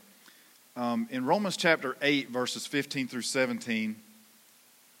In Romans chapter 8, verses 15 through 17,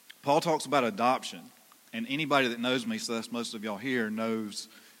 Paul talks about adoption. And anybody that knows me, so that's most of y'all here, knows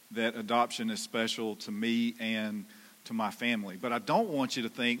that adoption is special to me and to my family. But I don't want you to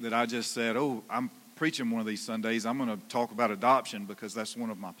think that I just said, oh, I'm preaching one of these Sundays, I'm going to talk about adoption because that's one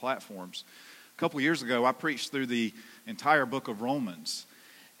of my platforms. A couple years ago, I preached through the entire book of Romans.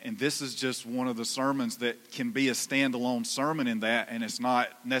 And this is just one of the sermons that can be a standalone sermon in that, and it's not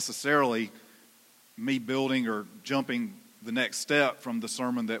necessarily me building or jumping the next step from the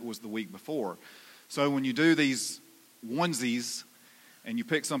sermon that was the week before. So when you do these onesies and you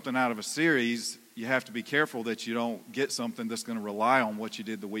pick something out of a series, you have to be careful that you don't get something that's going to rely on what you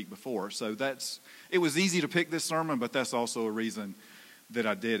did the week before. So it was easy to pick this sermon, but that's also a reason that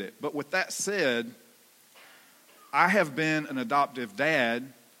I did it. But with that said, I have been an adoptive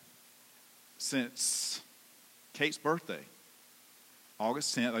dad since Kate's birthday,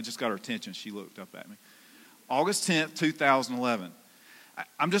 August 10th. I just got her attention. She looked up at me. August 10th, 2011.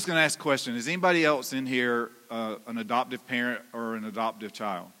 I'm just going to ask a question. Is anybody else in here an adoptive parent or an adoptive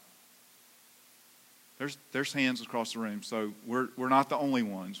child? There's hands across the room, so we're not the only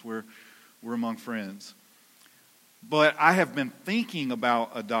ones. We're among friends. But I have been thinking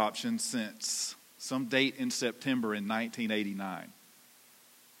about adoption since some date in September in 1989.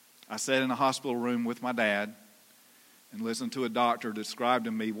 I sat in a hospital room with my dad and listened to a doctor describe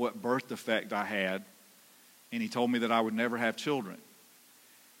to me what birth defect I had, and he told me that I would never have children.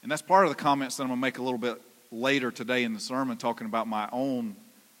 And that's part of the comments that I'm going to make a little bit later today in the sermon, talking about my own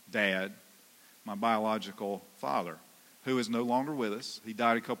dad, my biological father, who is no longer with us. He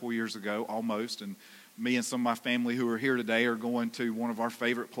died a couple years ago, almost, and me and some of my family who are here today are going to one of our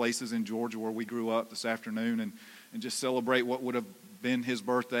favorite places in Georgia where we grew up this afternoon and just celebrate what would have been his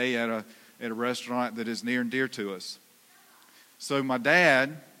birthday at a restaurant that is near and dear to us. So my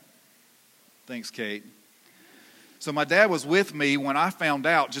dad, thanks Kate. So my dad was with me when I found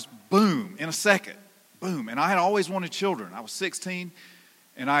out, just boom, in a second, boom. And I had always wanted children. I was 16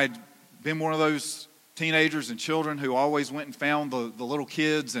 and I had been one of those teenagers and children who always went and found the little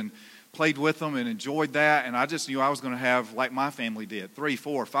kids and played with them and enjoyed that. And I just knew I was going to have, like my family did, 3,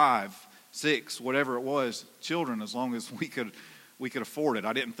 4, 5, 6, whatever it was, children, as long as we could afford it.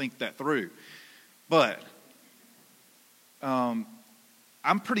 I didn't think that through. But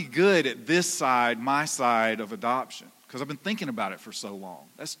I'm pretty good at this side, my side of adoption, because I've been thinking about it for so long.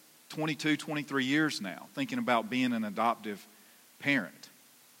 That's 22, 23 years now, thinking about being an adoptive parent.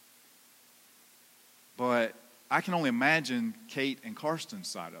 But I can only imagine Kate and Karsten's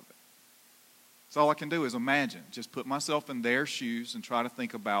side of it. So all I can do is imagine, just put myself in their shoes and try to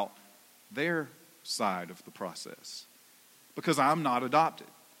think about their side of the process. Because I'm not adopted.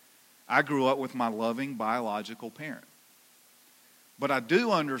 I grew up with my loving biological parent. But I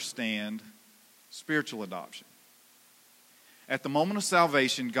do understand spiritual adoption. At the moment of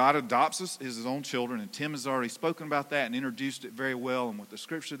salvation, God adopts us as his own children, and Tim has already spoken about that and introduced it very well, and with the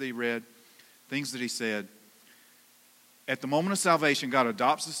scripture that he read, things that he said. At the moment of salvation, God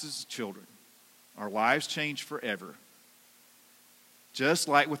adopts us as children. Our lives change forever. Just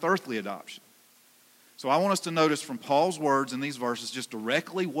like with earthly adoption. So I want us to notice from Paul's words in these verses just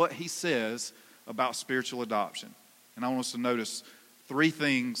directly what he says about spiritual adoption. And I want us to notice 3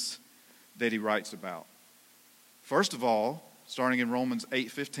 things that he writes about. First of all, starting in Romans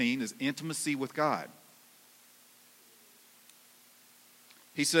 8:15, is intimacy with God.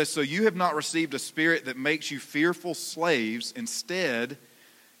 He says, so you have not received a spirit that makes you fearful slaves. Instead,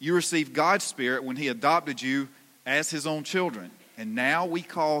 you received God's Spirit when he adopted you as his own children. And now we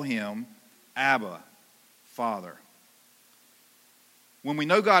call him Abba, Father. When we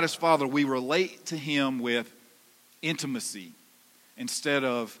know God as Father, we relate to him with intimacy instead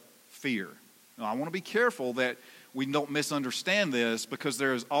of fear. Now, I want to be careful that we don't misunderstand this, because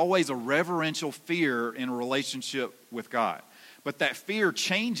there is always a reverential fear in a relationship with God. But that fear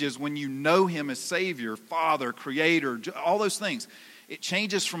changes when you know him as Savior, Father, Creator, all those things. It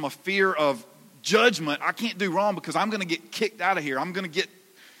changes from a fear of judgment. I can't do wrong because I'm going to get kicked out of here. I'm going to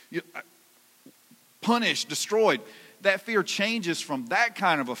get punished, destroyed. That fear changes from that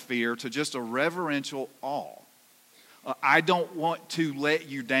kind of a fear to just a reverential awe. I don't want to let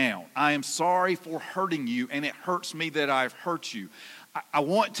you down. I am sorry for hurting you, and it hurts me that I've hurt you. I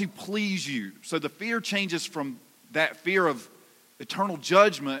want to please you. So the fear changes from that fear of eternal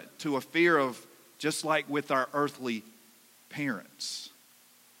judgment to a fear of, just like with our earthly parents.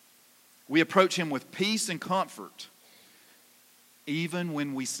 We approach him with peace and comfort, even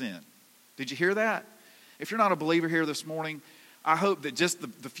when we sin. Did you hear that? If you're not a believer here this morning, I hope that just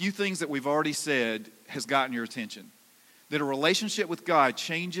the few things that we've already said has gotten your attention. that a relationship with God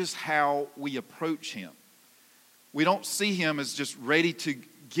changes how we approach Him. We don't see Him as just ready to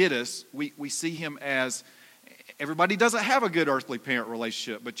get us. We see Him as, everybody doesn't have a good earthly parent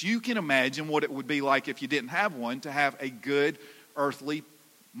relationship, but you can imagine what it would be like if you didn't have one, to have a good earthly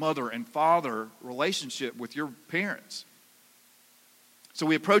mother and father relationship with your parents. So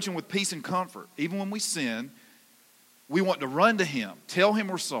we approach Him with peace and comfort. Even when we sin, we want to run to Him, tell Him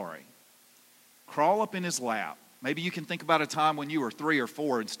we're sorry, crawl up in His lap. Maybe you can think about a time when you were 3 or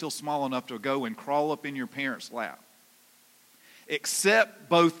 4 and still small enough to go and crawl up in your parents' lap. Accept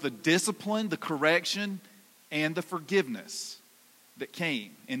both the discipline, the correction, and the forgiveness that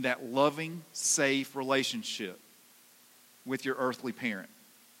came in that loving, safe relationship with your earthly parent.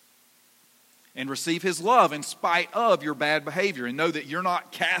 And receive His love in spite of your bad behavior, and know that you're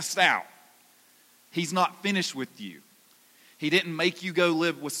not cast out. He's not finished with you. He didn't make you go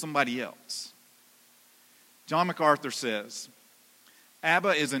live with somebody else. John MacArthur says, Abba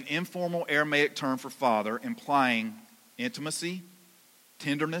is an informal Aramaic term for father, implying intimacy,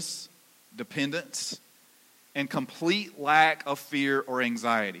 tenderness, dependence, and complete lack of fear or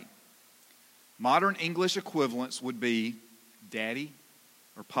anxiety. Modern English equivalents would be daddy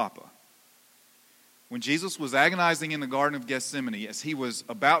or papa. When Jesus was agonizing in the Garden of Gethsemane as He was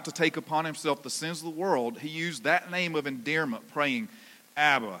about to take upon Himself the sins of the world, He used that name of endearment, praying,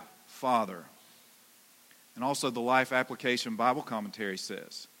 Abba, Father. And also the Life Application Bible Commentary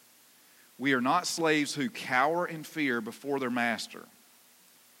says, we are not slaves who cower in fear before their master.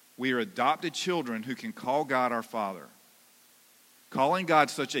 We are adopted children who can call God our Father. Calling God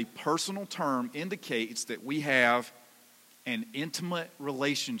such a personal term indicates that we have an intimate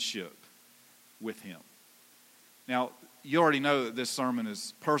relationship with Him. Now, you already know that this sermon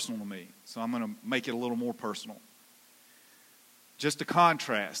is personal to me, so I'm going to make it a little more personal. Just to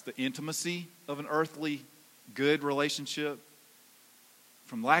contrast the intimacy of an earthly good relationship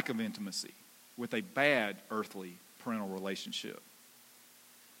from lack of intimacy with a bad earthly parental relationship.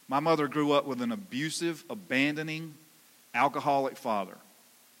 My mother grew up with an abusive, abandoning, alcoholic father.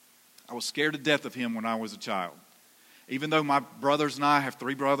 I was scared to death of him when I was a child. Even though my brothers and I have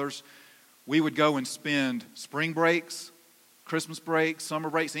 3 brothers, we would go and spend spring breaks, Christmas breaks, summer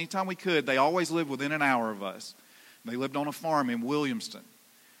breaks, anytime we could. They always lived within an hour of us. They lived on a farm in Williamston,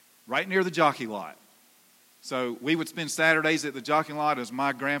 right near the jockey lot. So we would spend Saturdays at the jockey lot as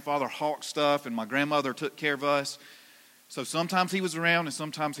my grandfather hawked stuff and my grandmother took care of us. So sometimes he was around and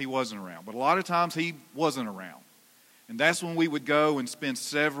sometimes he wasn't around. But a lot of times he wasn't around. And that's when we would go and spend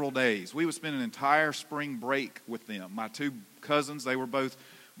several days. We would spend an entire spring break with them. My 2 cousins, they were both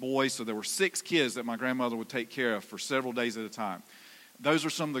boys, so there were 6 kids that my grandmother would take care of for several days at a time. Those are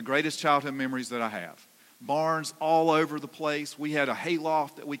some of the greatest childhood memories that I have. Barns all over the place. We had a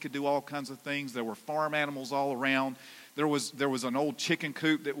hayloft that we could do all kinds of things. There were farm animals all around. There was an old chicken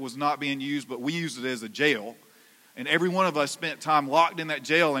coop that was not being used, but we used it as a jail. And every one of us spent time locked in that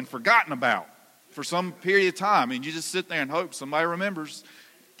jail and forgotten about for some period of time. And you just sit there and hope somebody remembers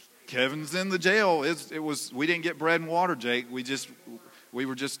Kevin's in the jail. We didn't get bread and water, Jake. We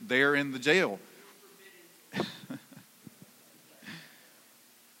were just there in the jail.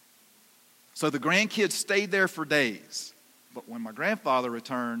 So the grandkids stayed there for days. But when my grandfather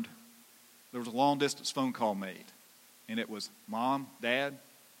returned, there was a long-distance phone call made. And it was, Mom, Dad,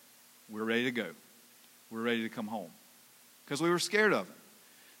 we're ready to go. We're ready to come home. Because we were scared of him.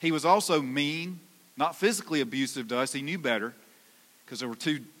 He was also mean, not physically abusive to us. He knew better because there were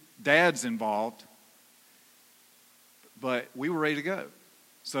 2 dads involved. But we were ready to go.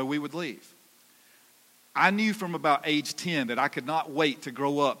 So we would leave. I knew from about age 10 that I could not wait to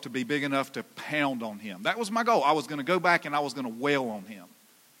grow up to be big enough to pound on him. That was my goal. I was going to go back and I was going to wail on him.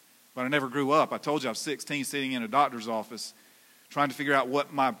 But I never grew up. I told you I was 16 sitting in a doctor's office trying to figure out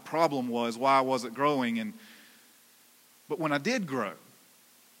what my problem was, why I wasn't growing. But when I did grow,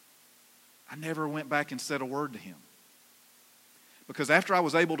 I never went back and said a word to him. Because after I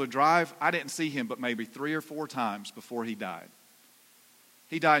was able to drive, I didn't see him but maybe 3 or 4 times before he died.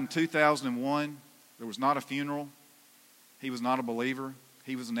 He died in 2001. There was not a funeral. He was not a believer.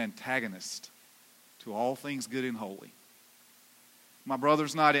 He was an antagonist to all things good and holy. My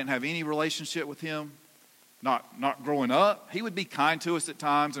brothers and I didn't have any relationship with him. Not growing up. He would be kind to us at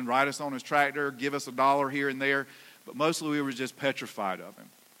times and ride us on his tractor, give us $1 here and there. But mostly we were just petrified of him.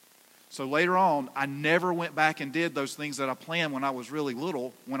 So later on, I never went back and did those things that I planned when I was really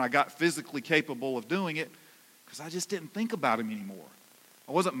little, when I got physically capable of doing it, because I just didn't think about him anymore.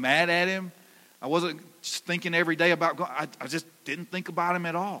 I wasn't mad at him. I wasn't just thinking every day about God. I just didn't think about him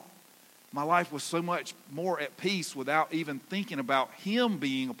at all. My life was so much more at peace without even thinking about him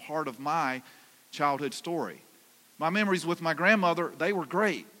being a part of my childhood story. My memories with my grandmother, they were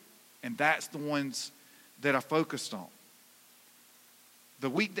great. And that's the ones that I focused on. The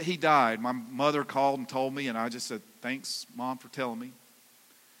week that he died, my mother called and told me, and I just said, thanks, Mom, for telling me.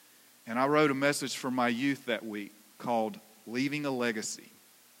 And I wrote a message for my youth that week called Leaving a Legacy.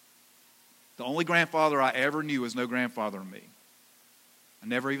 The only grandfather I ever knew was no grandfather to me. I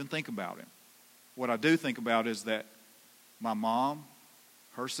never even think about him. What I do think about is that my mom,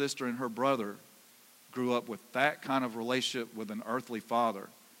 her sister, and her brother grew up with that kind of relationship with an earthly father,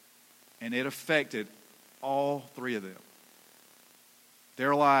 and it affected all three of them.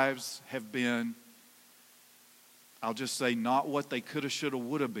 Their lives have been, I'll just say, not what they could have, should have,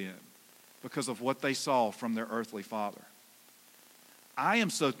 would have been because of what they saw from their earthly father. I am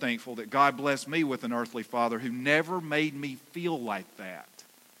so thankful that God blessed me with an earthly father who never made me feel like that.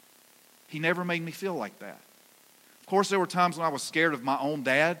 He never made me feel like that. Of course, there were times when I was scared of my own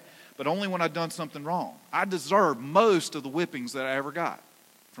dad, but only when I'd done something wrong. I deserved most of the whippings that I ever got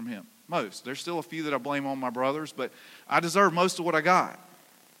from him. Most. There's still a few that I blame on my brothers, but I deserve most of what I got.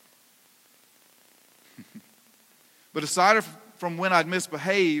 But aside from when I'd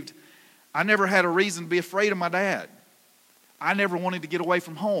misbehaved, I never had a reason to be afraid of my dad. I never wanted to get away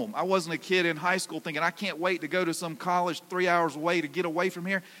from home. I wasn't a kid in high school thinking, I can't wait to go to some college 3 hours away to get away from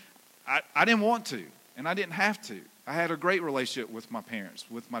here. I didn't want to, and I didn't have to. I had a great relationship with my parents,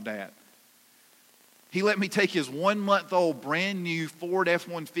 with my dad. He let me take his 1-month-old brand new Ford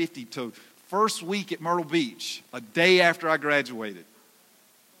F-150 to first week at Myrtle Beach, a day after I graduated.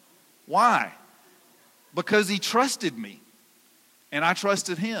 Why? Because he trusted me, and I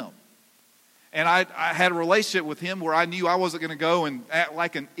trusted him. And I had a relationship with him where I knew I wasn't going to go and act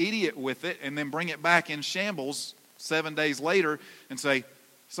like an idiot with it and then bring it back in shambles 7 days later and say,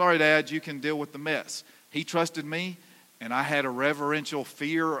 sorry, Dad, you can deal with the mess. He trusted me, and I had a reverential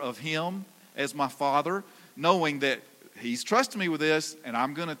fear of him as my father, knowing that he's trusting me with this, and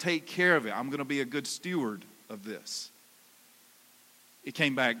I'm going to take care of it. I'm going to be a good steward of this. It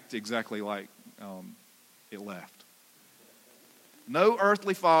came back to exactly like it left. No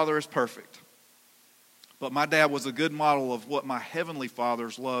earthly father is perfect, but my dad was a good model of what my heavenly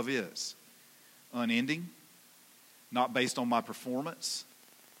Father's love is. Unending, not based on my performance,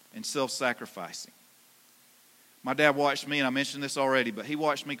 and self-sacrificing. My dad watched me, and I mentioned this already, but he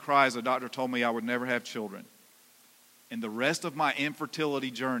watched me cry as a doctor told me I would never have children. And the rest of my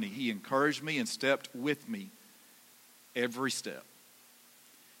infertility journey, he encouraged me and stepped with me every step.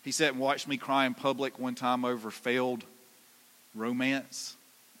 He sat and watched me cry in public one time over failed romance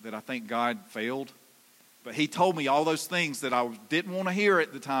that I think God failed. But he told me all those things that I didn't want to hear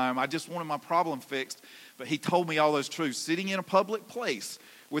at the time. I just wanted my problem fixed. But he told me all those truths, sitting in a public place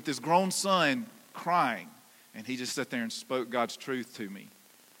with his grown son crying. And he just sat there and spoke God's truth to me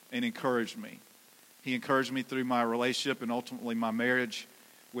and encouraged me. He encouraged me through my relationship and ultimately my marriage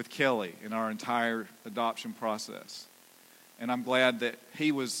with Kelly in our entire adoption process. And I'm glad that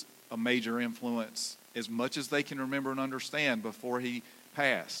he was a major influence, as much as they can remember and understand, before he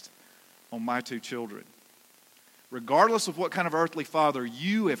passed, on my two children. Regardless of what kind of earthly father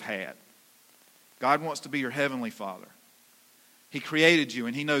you have had, God wants to be your heavenly Father. He created you,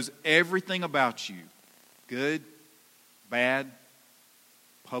 and he knows everything about you. Good, bad,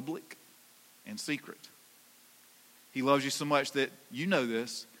 public, and secret. He loves you so much that you know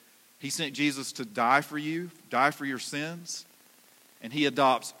this. He sent Jesus to die for you, die for your sins, and he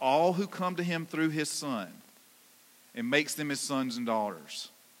adopts all who come to him through his Son and makes them his sons and daughters.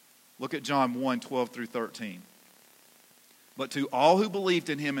 Look at John 1:12 through 13. But to all who believed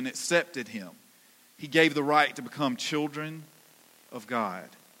in him and accepted him, he gave the right to become children of God.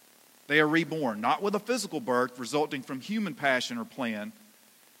 They are reborn, not with a physical birth resulting from human passion or plan,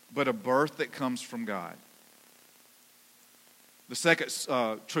 but a birth that comes from God. The second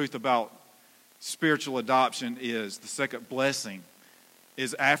truth about spiritual adoption is, the second blessing,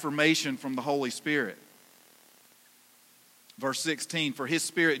 is affirmation from the Holy Spirit. Verse 16, for his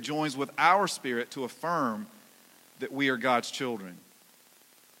Spirit joins with our spirit to affirm that we are God's children.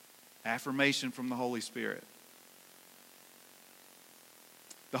 Affirmation from the Holy Spirit.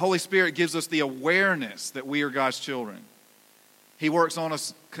 The Holy Spirit gives us the awareness that we are God's children. He works on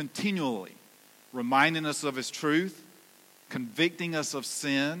us continually, reminding us of his truth, convicting us of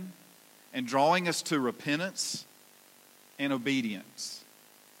sin, and drawing us to repentance and obedience.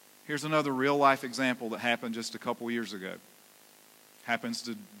 Here's another real-life example that happened just a couple years ago. Happens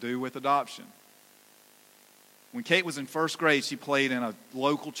to do with adoption. When Kate was in first grade, she played in a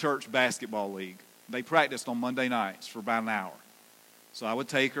local church basketball league. They practiced on Monday nights for about an hour. So I would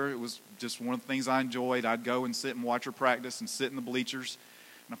take her. It was just one of the things I enjoyed. I'd go and sit and watch her practice and sit in the bleachers.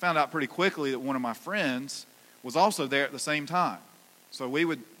 And I found out pretty quickly that one of my friends was also there at the same time. So we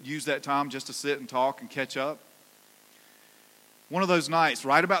would use that time just to sit and talk and catch up. One of those nights,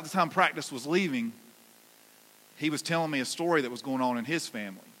 right about the time practice was leaving, he was telling me a story that was going on in his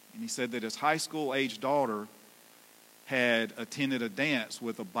family. And he said that his high school-aged daughter had attended a dance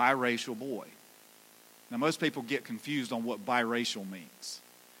with a biracial boy. Now, most people get confused on what biracial means.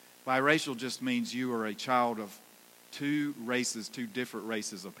 Biracial just means you are a child of two different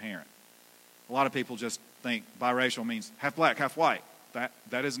races of parent. A lot of people just think biracial means half black, half white.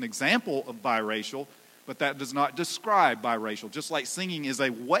 That is an example of biracial, but that does not describe biracial. Just like singing is a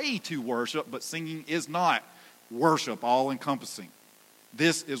way to worship, but singing is not worship, all-encompassing.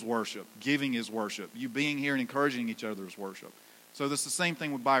 This is worship. Giving is worship. You being here and encouraging each other is worship. So that's the same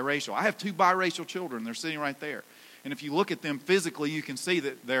thing with biracial. I have two biracial children. They're sitting right there. And if you look at them physically, you can see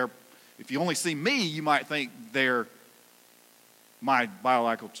that if you only see me, you might think they're my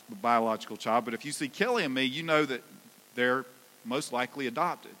biological child. But if you see Kelly and me, you know that they're most likely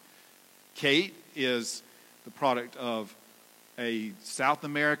adopted. Kate is the product of a South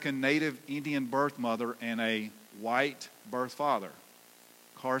American native Indian birth mother and a white birth father.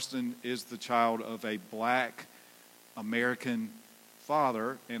 Karsten is the child of a black American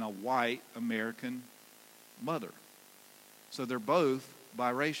father and a white American mother. So they're both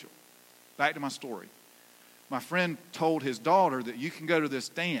biracial. Back to my story. My friend told his daughter that you can go to this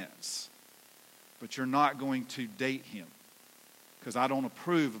dance, but you're not going to date him because I don't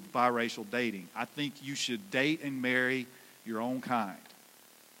approve of biracial dating. I think you should date and marry your own kind.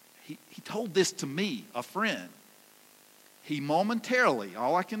 He told this to me, a friend. He momentarily,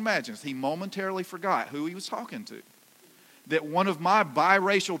 all I can imagine is he momentarily forgot who he was talking to. That one of my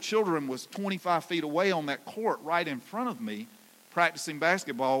biracial children was 25 feet away on that court right in front of me practicing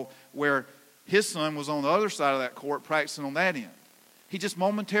basketball, where his son was on the other side of that court practicing on that end. He just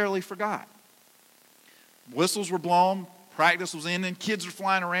momentarily forgot. Whistles were blown, practice was ending, kids were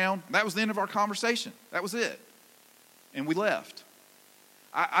flying around. That was the end of our conversation. That was it. And we left.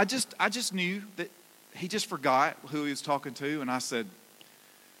 I just knew that he just forgot who he was talking to, and I said,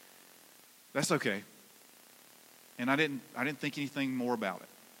 that's okay. And I didn't think anything more about it.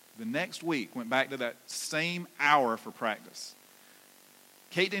 The next week, went back to that same hour for practice.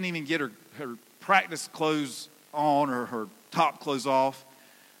 Kate didn't even get her practice clothes on or her top clothes off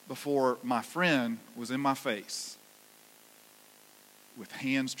before my friend was in my face with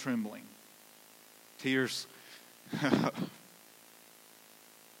hands trembling, tears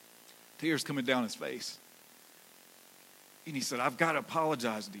coming down his face. And he said, I've got to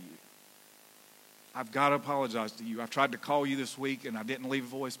apologize to you. I've got to apologize to you. I've tried to call you this week and I didn't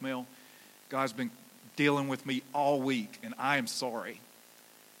leave a voicemail. God's been dealing with me all week and I am sorry.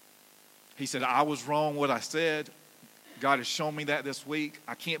 He said, I was wrong what I said. God has shown me that this week.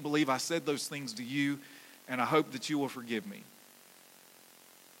 I can't believe I said those things to you, and I hope that you will forgive me.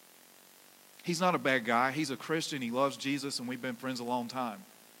 He's not a bad guy. He's a Christian. He loves Jesus, and we've been friends a long time.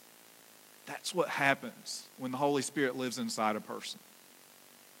 That's what happens when the Holy Spirit lives inside a person.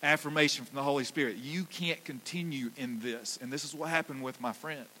 Affirmation from the Holy Spirit. You can't continue in this. And this is what happened with my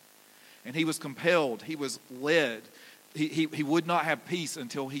friend. And he was compelled. He was led. He would not have peace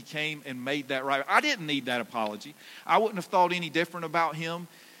until he came and made that right. I didn't need that apology. I wouldn't have thought any different about him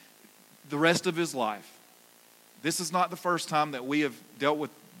the rest of his life. This is not the first time that we have dealt with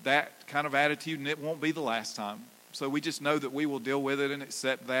that kind of attitude, and it won't be the last time. So we just know that we will deal with it and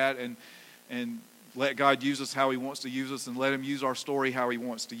accept that and let God use us how he wants to use us and let him use our story how he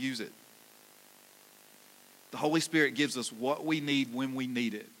wants to use it. The Holy Spirit gives us what we need when we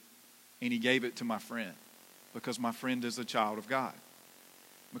need it, and he gave it to my friend, because my friend is a child of God.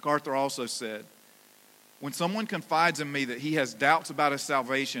 MacArthur also said, when someone confides in me that he has doubts about his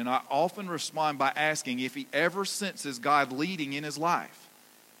salvation, I often respond by asking if he ever senses God leading in his life.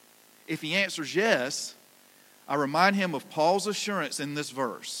 If he answers yes, I remind him of Paul's assurance in this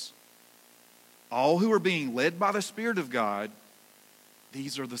verse. All who are being led by the Spirit of God,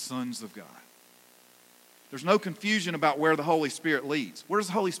 these are the sons of God. There's no confusion about where the Holy Spirit leads. Where does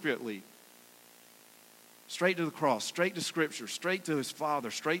the Holy Spirit lead? Straight to the cross, straight to Scripture, straight to his Father,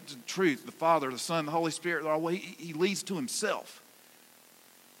 straight to truth, the Father, the Son, the Holy Spirit. He leads to himself.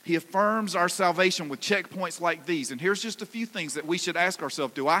 He affirms our salvation with checkpoints like these. And here's just a few things that we should ask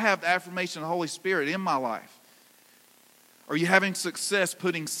ourselves. Do I have the affirmation of the Holy Spirit in my life? Are you having success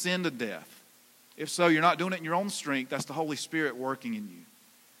putting sin to death? If so, you're not doing it in your own strength. That's the Holy Spirit working in you.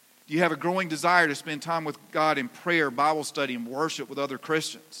 Do you have a growing desire to spend time with God in prayer, Bible study, and worship with other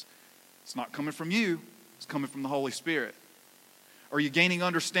Christians? It's not coming from you. It's coming from the Holy Spirit. Are you gaining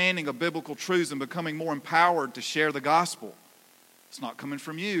understanding of biblical truths and becoming more empowered to share the gospel? It's not coming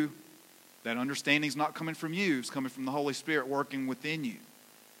from you. That understanding is not coming from you. It's coming from the Holy Spirit working within you.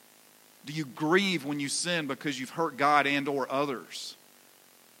 Do you grieve when you sin because you've hurt God and or others?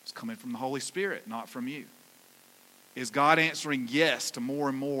 It's coming from the Holy Spirit, not from you. Is God answering yes to more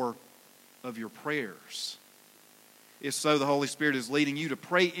and more of your prayers? If so, the Holy Spirit is leading you to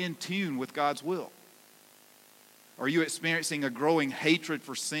pray in tune with God's will. Are you experiencing a growing hatred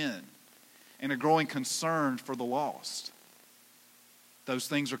for sin and a growing concern for the lost? Those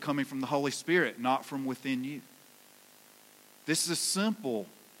things are coming from the Holy Spirit, not from within you. This is simple,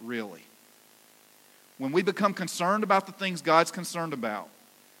 really. When we become concerned about the things God's concerned about,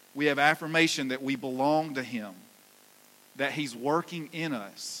 we have affirmation that we belong to Him, that He's working in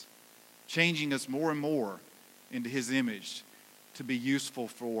us, changing us more and more into His image to be useful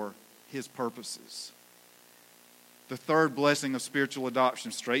for His purposes. The third blessing of spiritual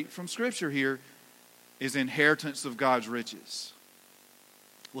adoption, straight from Scripture here, is inheritance of God's riches.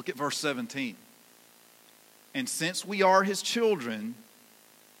 Look at verse 17. And since we are His children,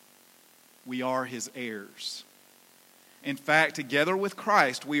 we are His heirs. In fact, together with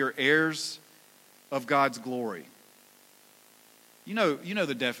Christ, we are heirs of God's glory. You know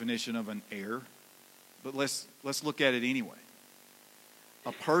the definition of an heir, but let's look at it anyway.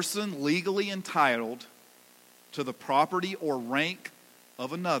 A person legally entitled to the property or rank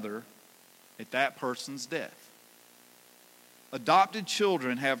of another at that person's death. Adopted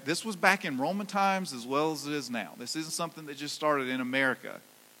children have, this was back in Roman times as well as it is now. This isn't something that just started in America.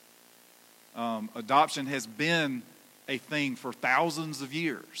 Adoption has been a thing for thousands of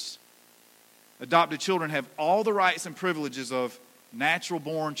years. Adopted children have all the rights and privileges of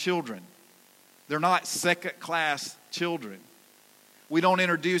natural-born children. They're not second-class children. We don't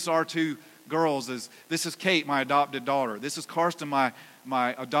introduce our two girls as, this is Kate, my adopted daughter. This is Karsten, my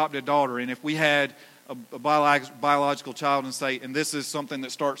adopted daughter. And if we had a biological child and say, and this is something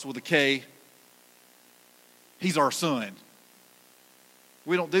that starts with a K, he's our son.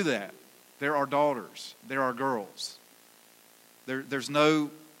 We don't do that. They're our daughters. They're our girls. There's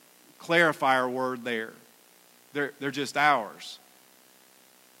no clarifier word there. They're just ours.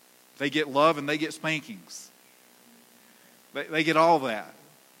 They get love and they get spankings. They get all that.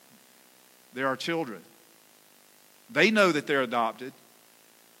 They're our children. They know that they're adopted.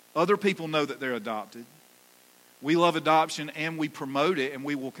 Other people know that they're adopted. We love adoption and we promote it, and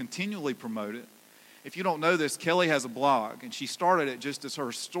we will continually promote it. If you don't know this, Kelly has a blog, and she started it just as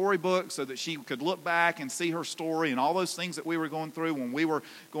her storybook so that she could look back and see her story and all those things that we were going through when we were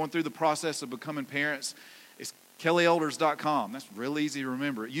going through the process of becoming parents. It's kellyelders.com. That's really easy to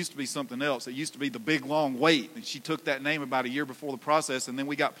remember. It used to be something else. It used to be The Big Long Wait, and she took that name about a year before the process, and then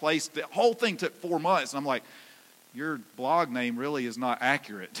we got placed. The whole thing took 4 months, and I'm like, your blog name really is not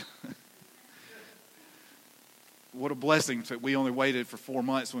accurate. What a blessing that we only waited for 4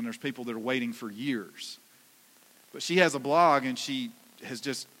 months when there's people that are waiting for years. But she has a blog, and she has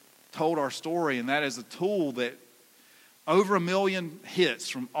just told our story, and that is a tool that over 1 million hits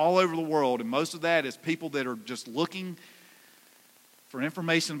from all over the world, and most of that is people that are just looking for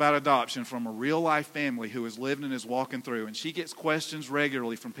information about adoption from a real-life family who is living and is walking through. And she gets questions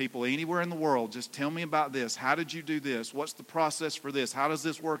regularly from people anywhere in the world. Just tell me about this. How did you do this? What's the process for this? How does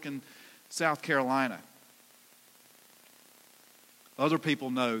this work in South Carolina? Other people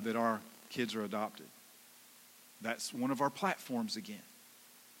know that our kids are adopted. That's one of our platforms again.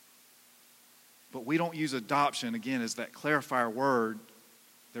 But we don't use adoption, again, as that clarifier word.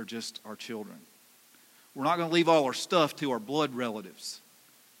 They're just our children. We're not going to leave all our stuff to our blood relatives.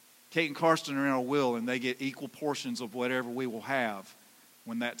 Kate and Karsten are in our will, and they get equal portions of whatever we will have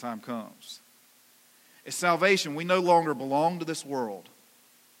when that time comes. At salvation, we no longer belong to this world.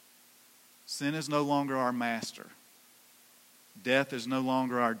 Sin is no longer our master. Death is no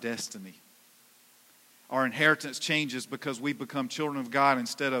longer our destiny. Our inheritance changes because we become children of God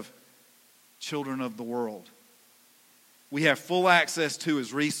instead of children of the world. We have full access to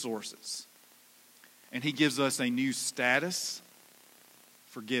His resources. And He gives us a new status,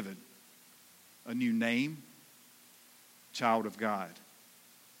 forgiven. A new name, child of God.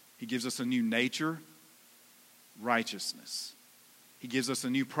 He gives us a new nature, righteousness. He gives us a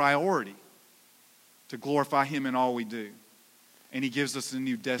new priority to glorify Him in all we do. And He gives us a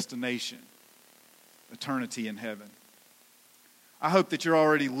new destination, eternity in heaven. I hope that you're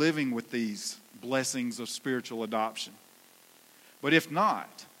already living with these blessings of spiritual adoption. But if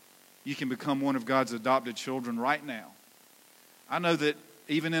not, you can become one of God's adopted children right now. I know that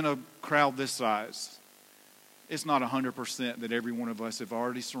even in a crowd this size, it's not 100% that every one of us have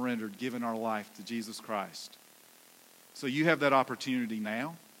already surrendered, given our life to Jesus Christ. So you have that opportunity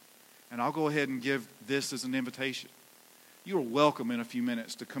now, and I'll go ahead and give this as an invitation. you are welcome in a few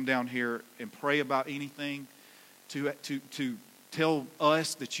minutes to come down here and pray about anything, to tell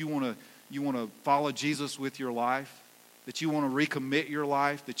us that you want to follow Jesus with your life, that you want to recommit your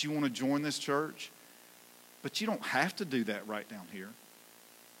life, that you want to join this church. But you don't have to do that right down here.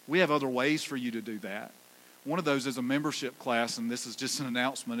 We have other ways for you to do that. One of those is a membership class, and this is just an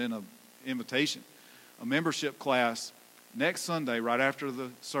announcement and an invitation. A membership class next Sunday right after the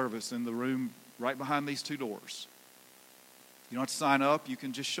service in the room right behind these two doors. You don't have to sign up. You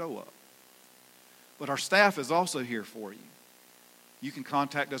can just show up. But our staff is also here for you. You can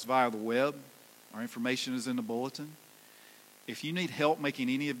contact us via the web. Our information is in the bulletin. If you need help making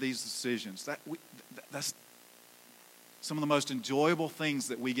any of these decisions, that's some of the most enjoyable things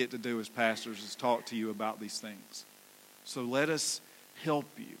that we get to do as pastors is talk to you about these things. So let us help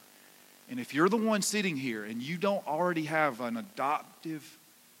you. And if you're the one sitting here and you don't already have an adoptive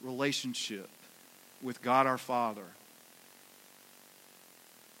relationship with God our Father,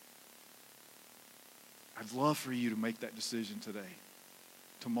 I'd love for you to make that decision today,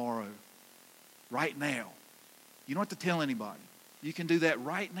 tomorrow, right now. You don't have to tell anybody. You can do that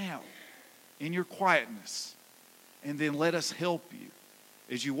right now in your quietness. And then let us help you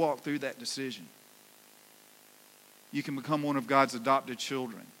as you walk through that decision. You can become one of God's adopted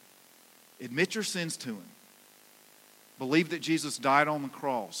children. Admit your sins to Him. Believe that Jesus died on the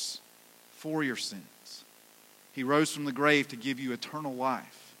cross for your sins. He rose from the grave to give you eternal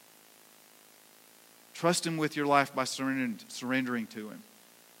life. Trust Him with your life by surrendering to Him.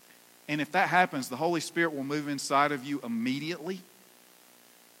 And if that happens, the Holy Spirit will move inside of you immediately.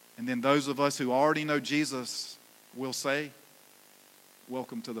 And then those of us who already know Jesus will say,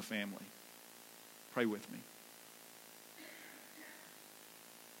 welcome to the family. Pray with me.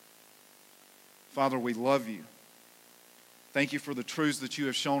 Father, we love you. Thank you for the truths that you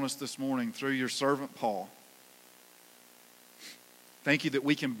have shown us this morning through your servant Paul. Thank you that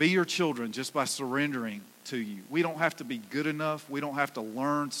we can be your children just by surrendering to you. We don't have to be good enough. We don't have to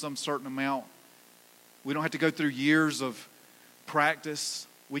learn some certain amount. We don't have to go through years of practice.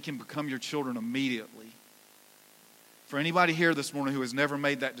 We can become your children immediately. For anybody here this morning who has never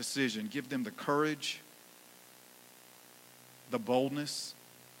made that decision, give them the courage, the boldness,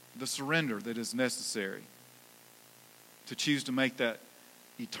 the surrender that is necessary to choose to make that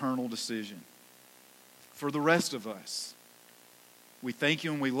eternal decision. For the rest of us, we thank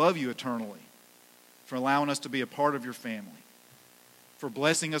you and we love you eternally for allowing us to be a part of your family, for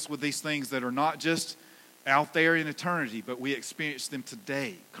blessing us with these things that are not just out there in eternity, but we experience them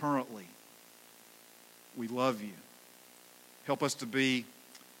today, currently. We love you. Help us to be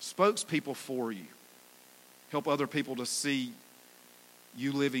spokespeople for you. Help other people to see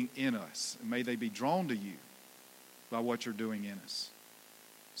you living in us. And may they be drawn to you by what you're doing in us.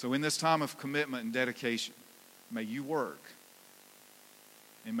 So in this time of commitment and dedication, may you work.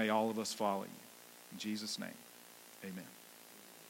 And may all of us follow you. In Jesus' name, amen.